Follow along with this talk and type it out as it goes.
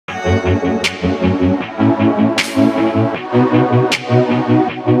I'm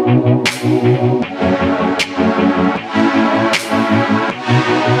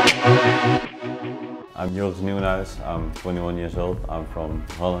Joris Nieuwenhuis, I'm 21 years old, I'm from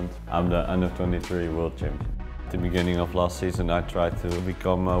Holland. I'm the U23 World Champion. At the beginning of last season I tried to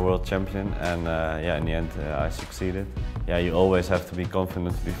become a world champion and yeah, in the end I succeeded. Yeah, you always have to be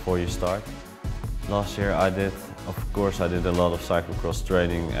confident before you start. Last year I did a lot of cyclocross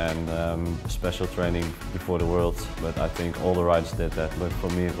training and special training before the Worlds, but I think all the riders did that. But for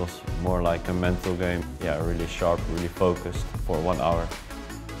me it was more like a mental game. Yeah, really sharp, really focused for 1 hour.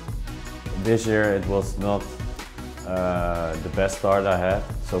 This year it was not the best start I had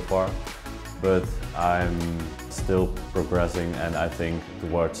so far, but I'm still progressing and I think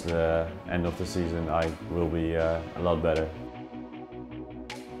towards the end of the season I will be a lot better.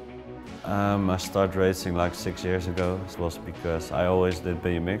 I started racing like 6 years ago. It was because I always did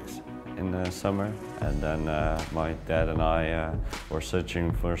BMX in the summer, and then my dad and I were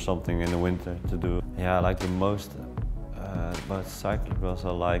searching for something in the winter to do. Yeah, I like the most about cyclocross,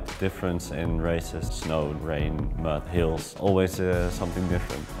 I like the difference in races. Snow, rain, mud, hills, always something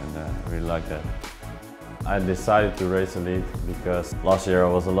different, and I really like that. I decided to race elite because last year I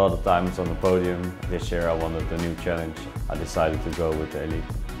was a lot of times on the podium. This year I wanted a new challenge. I decided to go with the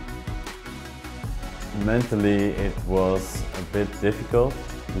elite. Mentally it was a bit difficult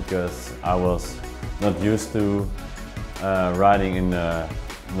because I was not used to riding in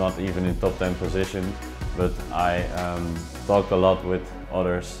not even in top 10 position, but I talked a lot with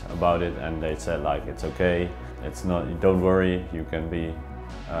others about it and they said like it's okay, it's not, don't worry, you can be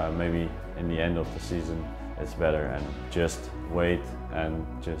maybe in the end of the season it's better, and just wait and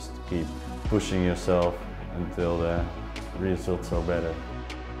just keep pushing yourself until the results are better.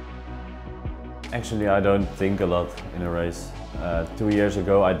 Actually, I don't think a lot in a race. 2 years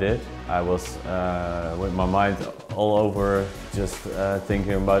ago I did. I was with my mind all over, just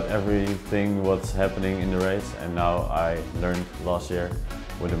thinking about everything what's happening in the race, and now I learned last year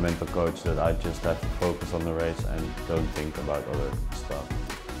with a mental coach that I just have to focus on the race and don't think about other stuff.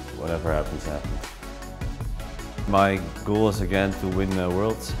 Whatever happens, happens. My goal is again to win the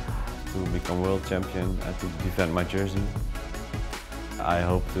Worlds, to become world champion and to defend my jersey. I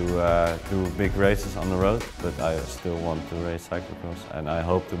hope to do big races on the road, but I still want to race cyclocross, and I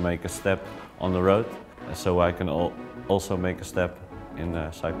hope to make a step on the road so I can also make a step in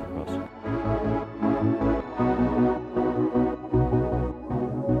cyclocross.